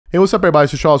Hey, what's up, everybody?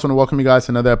 It's Charles. I want to welcome you guys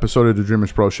to another episode of the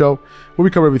Dreamerspro Show, where we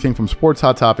cover everything from sports,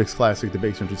 hot topics, classic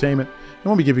debates, entertainment, and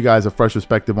when we give you guys a fresh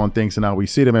perspective on things and how we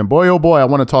see them. And boy, oh boy, I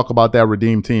want to talk about that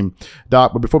Redeem Team,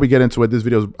 Doc. But before we get into it, this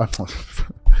video's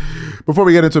before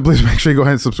we get into it, please make sure you go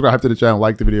ahead and subscribe to the channel,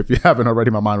 like the video if you haven't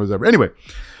already. My mind was ever. Anyway,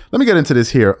 let me get into this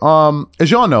here. As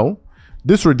y'all know,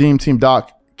 this Redeem Team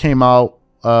Doc came out,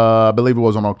 I believe it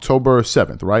was on October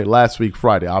 7th, right? Last week,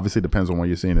 Friday. Obviously, depends on when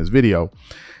you're seeing this video.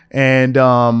 And,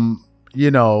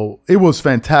 you know, it was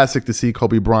fantastic to see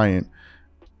Kobe Bryant,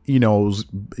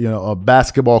 a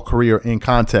basketball career in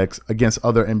context against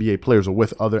other NBA players or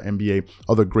with other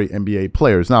great NBA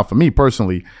players. Now, for me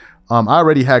personally, I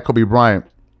already had Kobe Bryant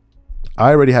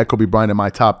in my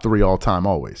top three all time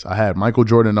always. I had Michael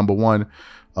Jordan number one,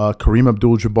 Kareem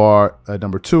Abdul-Jabbar at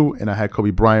number two, and I had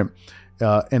Kobe Bryant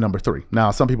in number three.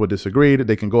 Now, some people disagreed.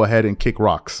 They can go ahead and kick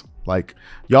rocks. Like,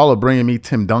 y'all are bringing me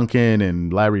Tim Duncan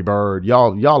and Larry Bird.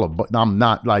 Y'all are, I'm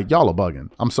not, like, y'all are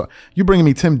bugging. I'm sorry. You bringing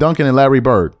me Tim Duncan and Larry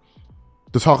Bird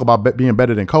to talk about being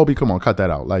better than Kobe? Come on, cut that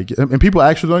out. Like, and people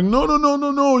actually like,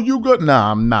 no, you got,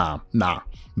 nah, bruh,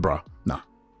 nah.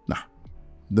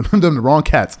 Them the wrong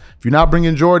cats. If you're not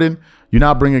bringing Jordan, you're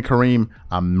not bringing Kareem,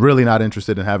 I'm really not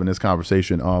interested in having this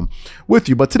conversation with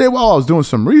you. But today, while I was doing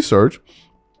some research,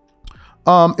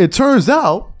 it turns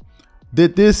out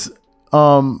that this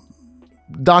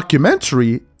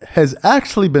documentary has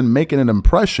actually been making an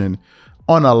impression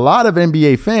on a lot of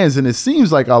NBA fans. And it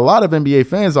seems like a lot of NBA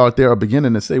fans out there are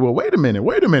beginning to say, well, wait a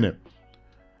minute.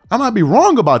 I might be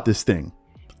wrong about this thing.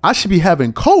 I should be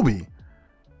having Kobe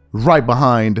right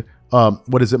behind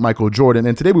Michael Jordan.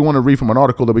 And today we want to read from an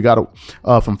article that we got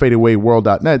from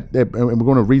fadeawayworld.net, and we're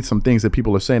going to read some things that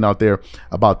people are saying out there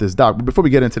about this doc. But before we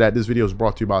get into that, this video is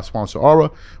brought to you by sponsor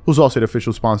Aura, who's also the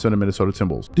official sponsor of the Minnesota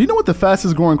Timberwolves. Do you know what the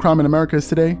fastest growing crime in America is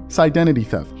today? It's identity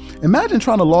theft. Imagine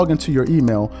trying to log into your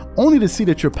email only to see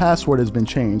that your password has been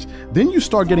changed. Then you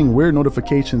start getting weird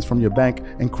notifications from your bank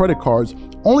and credit cards,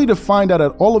 only to find out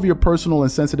that all of your personal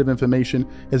and sensitive information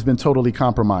has been totally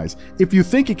compromised. If you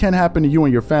think it can happen to you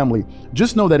and your family,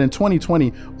 just know that in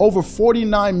 2020, over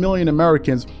 49 million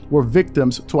Americans were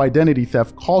victims to identity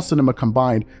theft, costing them a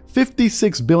combined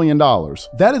 $56 billion.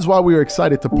 That is why we are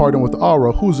excited to partner with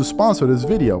Aura, who's the sponsor of this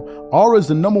video. Aura is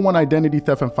the #1 identity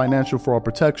theft and financial fraud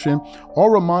protection.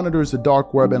 Aura monitors the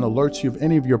dark web and alerts you if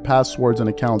any of your passwords and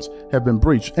accounts have been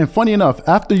breached. And funny enough,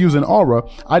 after using Aura,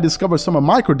 I discovered some of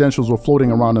my credentials were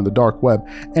floating around in the dark web,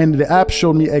 and the app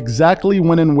showed me exactly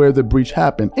when and where the breach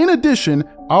happened. In addition,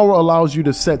 Aura allows you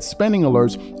to set spending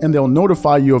alerts, and they'll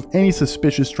notify you of any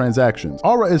suspicious transactions.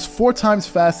 Aura is 4 times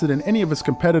faster than any of its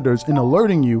competitors in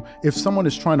alerting you if someone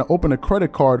is trying to open a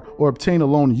credit card or obtain a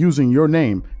loan using your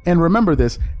name. And remember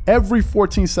this, every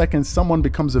 14 seconds, someone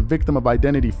becomes a victim of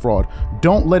identity fraud.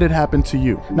 Don't let it happen to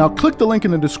you. Now click the link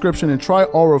in the description and try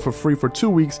Aura for free for 2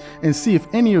 weeks and see if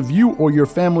any of you or your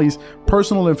family's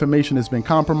personal information has been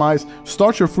compromised.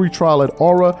 Start your free trial at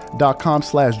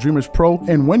aura.com/dreamerspro.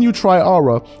 And when you try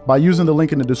Aura, by using the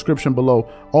link in the description below,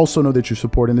 also know that you're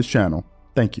supporting this channel.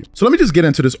 Thank you. So let me just get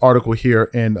into this article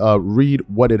here and read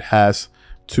what it has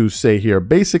to say here.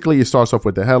 Basically, it starts off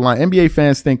with the headline: NBA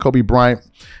fans think Kobe Bryant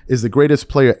is the greatest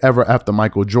player ever after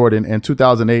Michael Jordan. And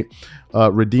 2008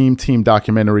 Redeem Team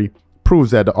documentary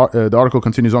proves that. The article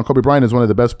continues on. Kobe Bryant is one of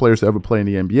the best players to ever play in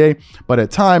the NBA, but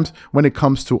at times when it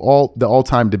comes to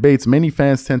all-time debates, many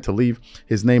fans tend to leave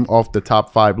his name off the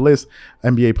top 5 list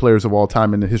NBA players of all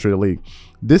time in the history of the league.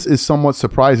 This is somewhat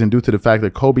surprising due to the fact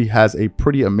that Kobe has a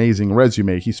pretty amazing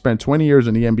resume. He spent 20 years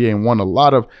in the NBA and won a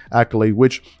lot of accolades,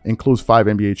 which includes 5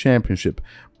 NBA championships.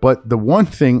 But the one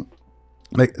thing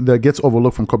that gets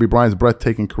overlooked from Kobe Bryant's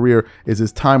breathtaking career is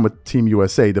his time with Team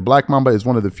USA. The Black Mamba is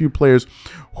one of the few players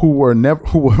who were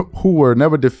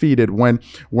never defeated when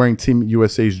wearing Team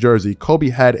USA's jersey.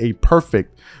 Kobe had a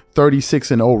perfect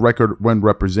 36-0 record when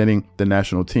representing the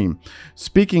national team.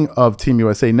 Speaking of Team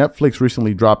USA, Netflix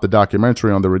recently dropped a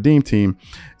documentary on the Redeem Team.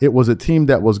 It was a team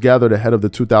that was gathered ahead of the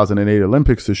 2008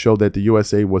 Olympics to show that the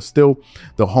USA was still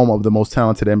the home of the most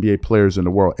talented NBA players in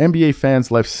the world. NBA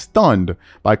fans left stunned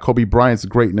by Kobe Bryant's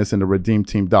greatness in the Redeem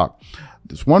Team doc.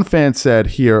 This one fan said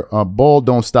here, ball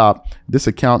don't stop. This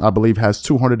account, I believe, has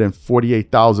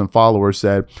 248,000 followers,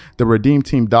 said the Redeem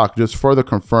Team doc just further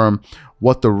confirmed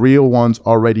what the real ones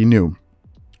already knew.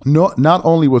 Not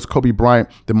only was Kobe Bryant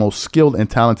the most skilled and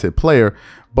talented player,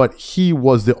 but he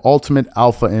was the ultimate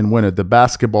alpha and winner, the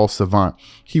basketball savant.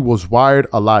 He was wired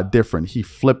a lot different. He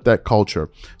flipped that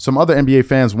culture. Some other NBA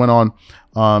fans went on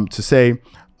to say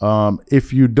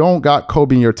If you don't got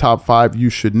Kobe in your top 5, you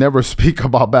should never speak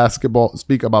about basketball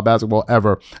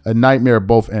ever. A nightmare at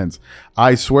both ends.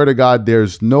 I swear to God,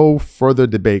 there's no further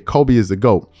debate. Kobe is the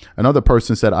GOAT. Another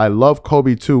person said, I love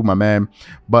Kobe too, my man,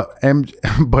 but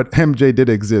MJ did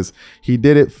exist. He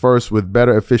did it first with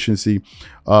better efficiency,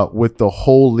 with the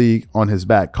whole league on his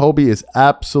back. Kobe is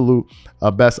absolute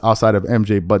best outside of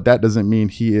MJ, but that doesn't mean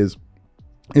he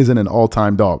isn't an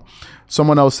all-time dog.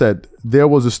 Someone else said, there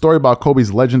was a story about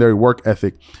Kobe's legendary work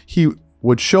ethic. He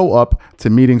would show up to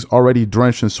meetings already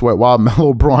drenched in sweat while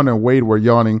Melo, Braun, and Wade were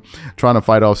yawning, trying to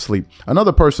fight off sleep.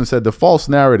 Another person said the false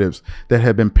narratives that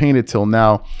have been painted till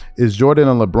now is Jordan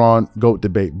and LeBron GOAT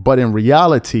debate. But in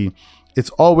reality,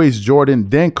 it's always Jordan,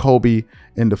 then Kobe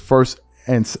in the first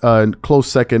and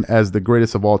close second as the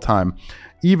greatest of all time.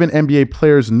 Even NBA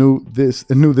players knew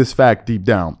this fact deep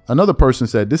down. Another person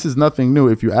said, this is nothing new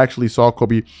if you actually saw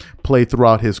Kobe play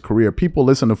throughout his career. People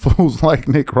listen to fools like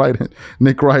Nick Wright,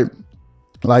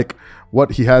 like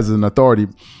what he has as an authority.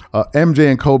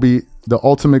 MJ and Kobe, the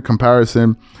ultimate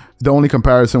comparison, the only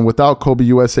comparison. Without Kobe,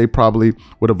 USA probably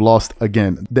would have lost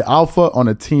again. The alpha on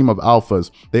a team of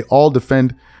alphas. They all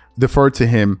deferred to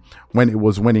him when it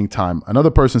was winning time. Another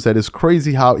person said, it's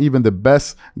crazy how even the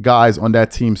best guys on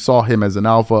that team saw him as an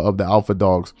alpha of the alpha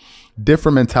dogs.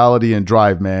 Different mentality and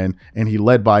drive, man. And he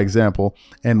led by example.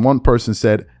 And one person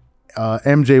said,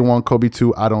 MJ 1, Kobe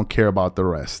 2, I don't care about the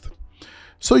rest.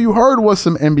 So you heard what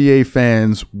some NBA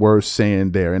fans were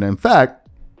saying there. And in fact,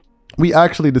 we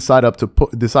actually decided to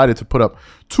put up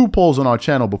 2 polls on our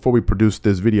channel before we produced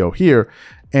this video here.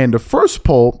 And the first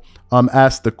poll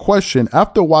asked the question,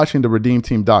 after watching the Redeem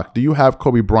Team doc, do you have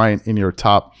Kobe Bryant in your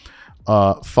top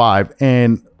 5?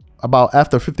 And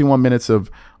after 51 minutes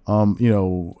of,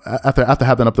 after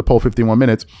having up the poll 51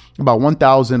 minutes, about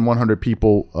 1,100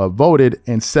 people voted,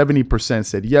 and 70%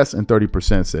 said yes and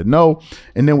 30% said no.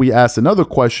 And then we asked another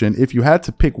question, if you had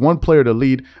to pick one player to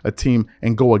lead a team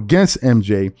and go against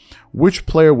MJ, which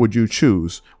player would you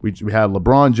choose? We had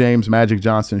LeBron James, Magic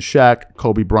Johnson, Shaq,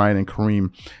 Kobe Bryant, and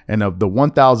Kareem. And of the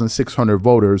 1,600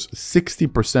 voters,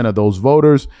 60% of those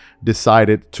voters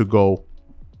decided to go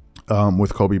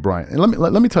with Kobe Bryant. And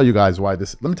let me tell you guys why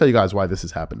this. Let me tell you guys why this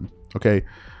is happening. Okay,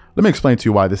 let me explain to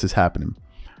you why this is happening.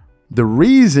 The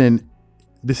reason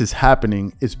this is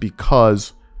happening is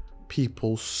because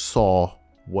people saw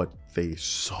what they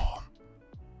saw.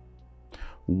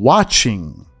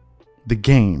 Watching the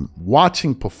game,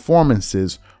 watching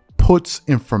performances puts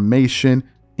information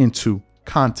into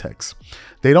context.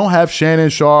 They don't have Shannon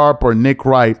Sharp or Nick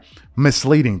Wright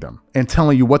misleading them and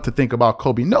telling you what to think about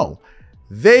Kobe. No.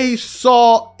 They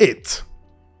saw it,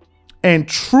 and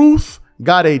truth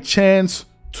got a chance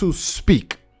to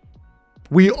speak.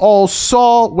 We all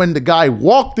saw when the guy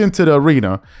walked into the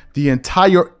arena, the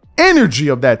entire energy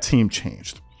of that team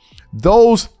changed.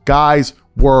 Those guys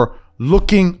were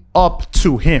looking up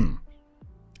to him.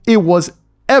 It was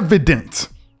evident.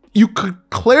 You could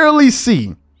clearly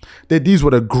see that these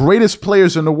were the greatest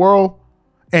players in the world,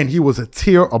 and he was a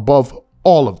tier above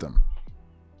all of them.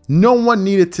 No one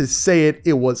needed to say it.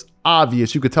 It was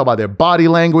obvious. You could tell by their body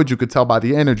language. You could tell by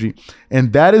the energy.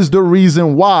 And that is the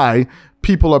reason why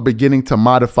people are beginning to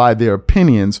modify their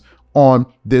opinions on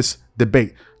this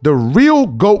debate. The real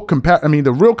GOAT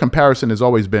the real comparison has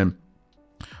always been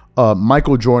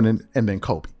Michael Jordan and then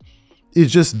Kobe.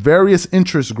 It's just various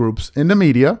interest groups in the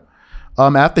media,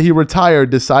 after he retired,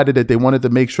 decided that they wanted to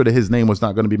make sure that his name was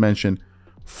not going to be mentioned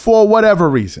for whatever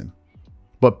reason.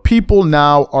 But people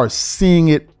now are seeing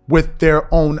it with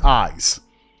their own eyes.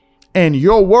 And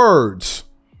your words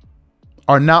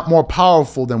are not more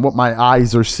powerful than what my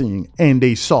eyes are seeing. And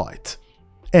they saw it.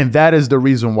 And that is the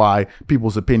reason why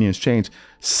people's opinions change.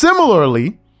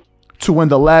 Similarly to when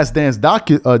the Last Dance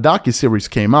docuseries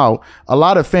came out, a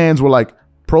lot of fans were like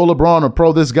pro LeBron or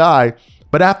pro this guy.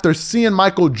 But after seeing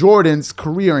Michael Jordan's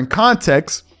career in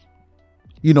context,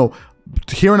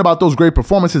 hearing about those great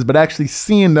performances, but actually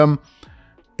seeing them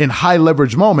in high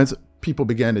leverage moments, people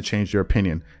began to change their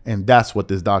opinion. And that's what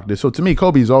this doc did. So to me,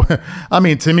 Kobe's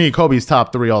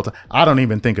top 3 all time. I don't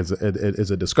even think it's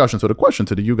a discussion. So the question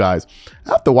to you guys,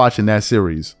 after watching that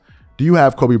series, do you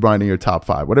have Kobe Bryant in your top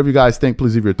 5? Whatever you guys think,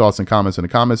 please leave your thoughts and comments in the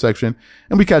comment section.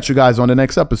 And we catch you guys on the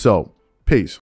next episode. Peace.